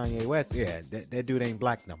around Kanye West. Yeah, that dude ain't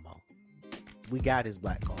black no more. We got his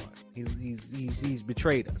black card. He's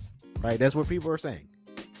betrayed us, right? That's what people are saying.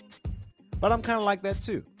 But I'm kind of like that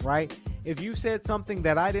too, right? If you said something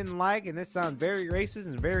that I didn't like and it sounds very racist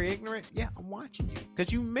and very ignorant, yeah, I'm watching you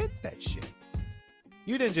because you meant that shit.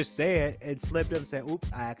 You didn't just say it and slipped up and say,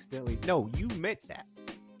 "Oops, I accidentally." No, you meant that.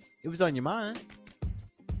 It was on your mind.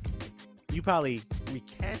 You probably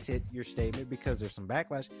recanted your statement because there's some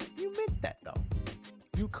backlash. You meant that though.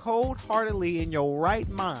 You cold-heartedly in your right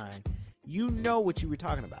mind, you know what you were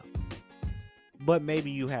talking about. But maybe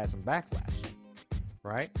you had some backlash,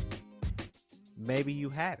 right? Maybe you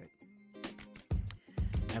haven't.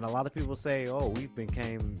 And a lot of people say, "Oh,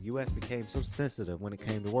 U.S. became so sensitive when it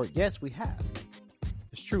came to work." Yes, we have.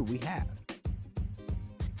 It's true, we have.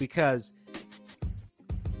 Because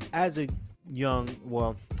as a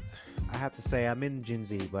I have to say I'm in Gen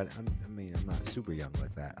Z, but I'm not super young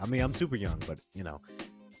like that. I'm super young, but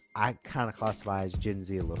I kind of classify as Gen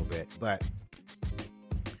Z a little bit, but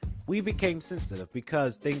we became sensitive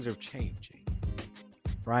because things are changing,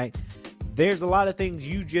 right? There's a lot of things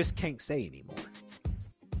you just can't say anymore,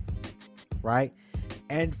 right?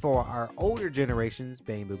 And for our older generations,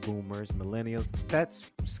 baby boomers, millennials,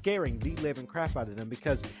 that's scaring the living crap out of them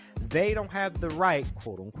because they don't have the right,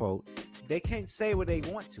 quote unquote, they can't say what they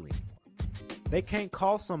want to anymore. They can't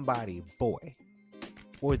call somebody boy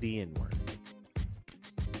or the N-word.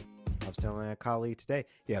 I was telling a colleague today,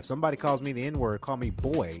 yeah, if somebody calls me the N-word, call me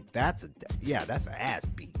boy, that's an ass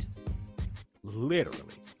beat.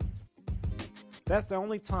 Literally. That's the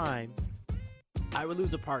only time I would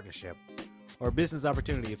lose a partnership or a business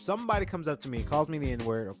opportunity. If somebody comes up to me, calls me the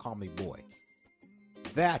N-word, or call me boy,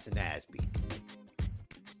 that's an ass beat.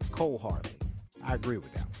 Cold-heartedly. I agree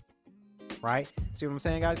with that one. Right? See what I'm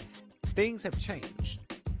saying, guys? Things have changed.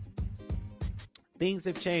 Things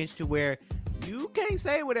have changed to where you can't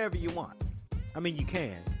say whatever you want. I mean, you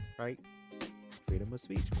can, right? Freedom of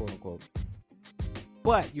speech, quote unquote.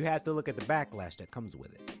 But you have to look at the backlash that comes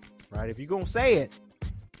with it, right? If you're going to say it,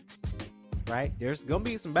 right, there's going to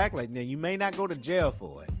be some backlash. Now, you may not go to jail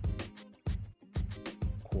for it,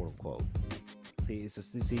 quote unquote. See,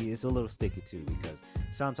 it's a little sticky too because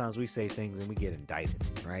sometimes we say things and we get indicted,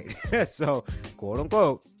 right? So, quote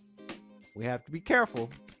unquote, we have to be careful.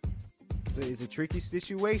 It's a tricky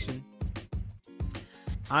situation.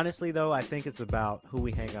 Honestly, though, I think it's about who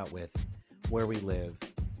we hang out with, where we live.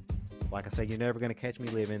 Like I said, you're never going to catch me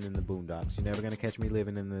living in the boondocks. You're never going to catch me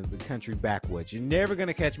living in the country backwoods. You're never going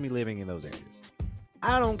to catch me living in those areas.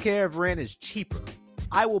 I don't care if rent is cheaper.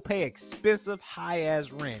 I will pay expensive,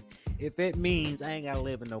 high-ass rent if it means I ain't got to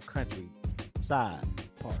live in no country side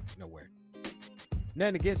park nowhere.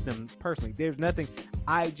 Nothing against them personally. There's nothing.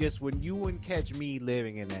 You wouldn't catch me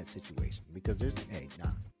living in that situation because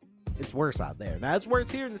it's worse out there. Now, it's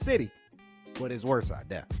worse here in the city, but it's worse out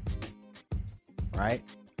there. Right?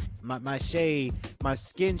 My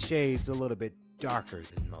skin shade's a little bit darker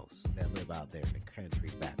than most that live out there in the country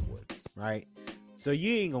backwoods, right? So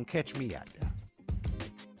you ain't gonna catch me out there.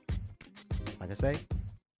 Like I say,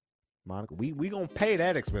 Monica, we gonna pay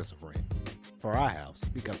that expensive rent for our house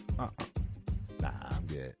because nah, I'm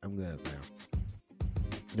good now.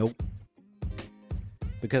 Nope.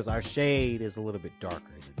 Because our shade is a little bit darker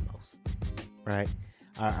than most, right?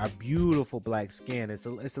 Our beautiful black skin it's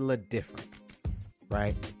a little different,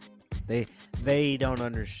 right? They don't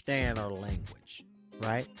understand our language,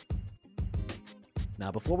 right?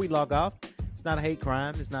 Now, before we log off, it's not a hate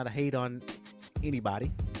crime. It's not a hate on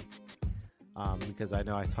anybody. Because I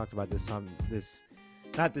know I talked about this on this,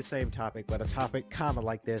 not the same topic, but a topic kind of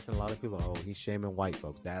like this. And a lot of people are, he's shaming white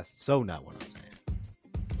folks. That's so not what I'm saying.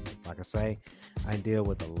 Like I say, I deal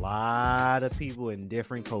with a lot of people in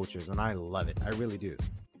different cultures, and I love it. I really do.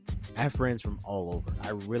 I have friends from all over.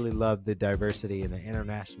 I really love the diversity and the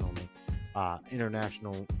international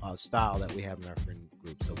style that we have in our friend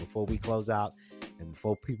group. So before we close out and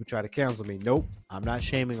before people try to cancel me, nope, I'm not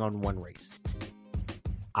shaming on one race.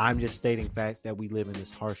 I'm just stating facts that we live in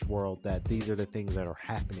this harsh world, that these are the things that are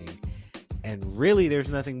happening, and really there's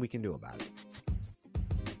nothing we can do about it.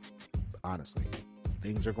 Honestly,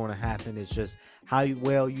 things are going to happen. It's just how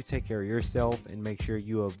well you take care of yourself and make sure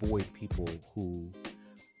you avoid people who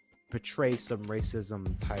portray some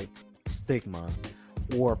racism type stigma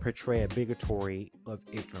or portray a bigotry of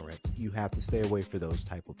ignorance. You have to stay away from those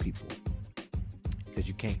type of people because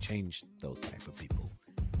you can't change those type of people.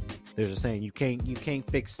 There's a saying, you can't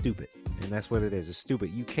fix stupid, and that's what it is. It's stupid.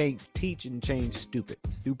 You can't teach and change stupid.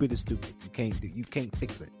 Stupid is stupid. You can't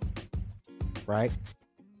fix it. Right?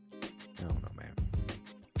 I don't know, man.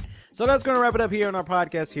 So that's going to wrap it up here on our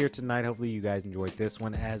podcast here tonight. Hopefully you guys enjoyed this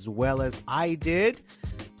one as well as I did.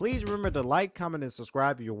 Please remember to like, comment, and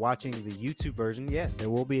subscribe if you're watching the YouTube version. Yes, there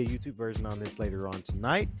will be a YouTube version on this later on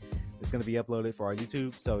tonight. It's going to be uploaded for our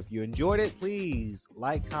YouTube. So if you enjoyed it, please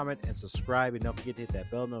like, comment, and subscribe. And don't forget to hit that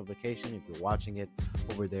bell notification if you're watching it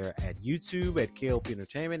over there at YouTube at KLP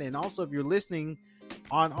Entertainment. And also if you're listening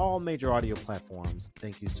on all major audio platforms,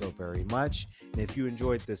 thank you so very much. And if you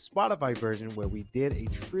enjoyed the Spotify version where we did a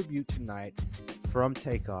tribute tonight from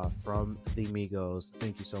Takeoff, from the Migos,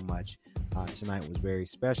 thank you so much. Tonight was very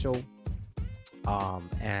special.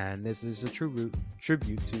 And this is a tribute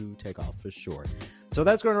to Takeoff for sure. So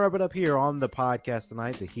that's going to wrap it up here on the podcast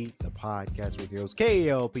tonight. The Heat, the podcast with your host,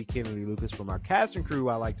 KLP Kennedy Lucas. From our cast and crew,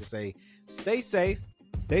 I like to say, stay safe,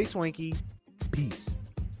 stay swanky, peace.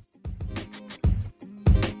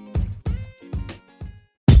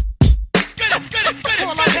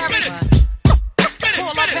 Pull up Harry, here I come. Pull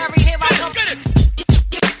up Harry, here I come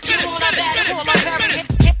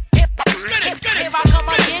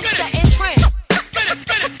again.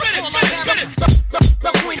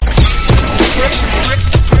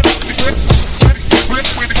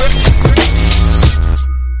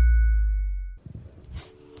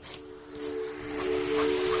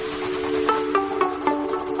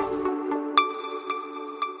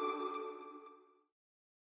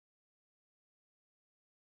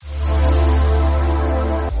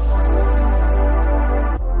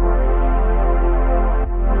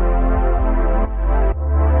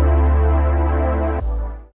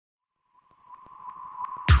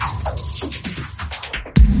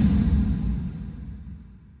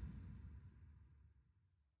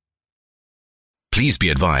 Please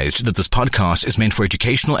be advised that this podcast is meant for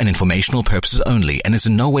educational and informational purposes only and is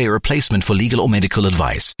in no way a replacement for legal or medical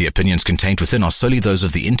advice. The opinions contained within are solely those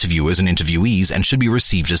of the interviewers and interviewees and should be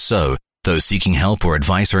received as so. Those seeking help or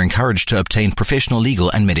advice are encouraged to obtain professional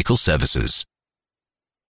legal and medical services.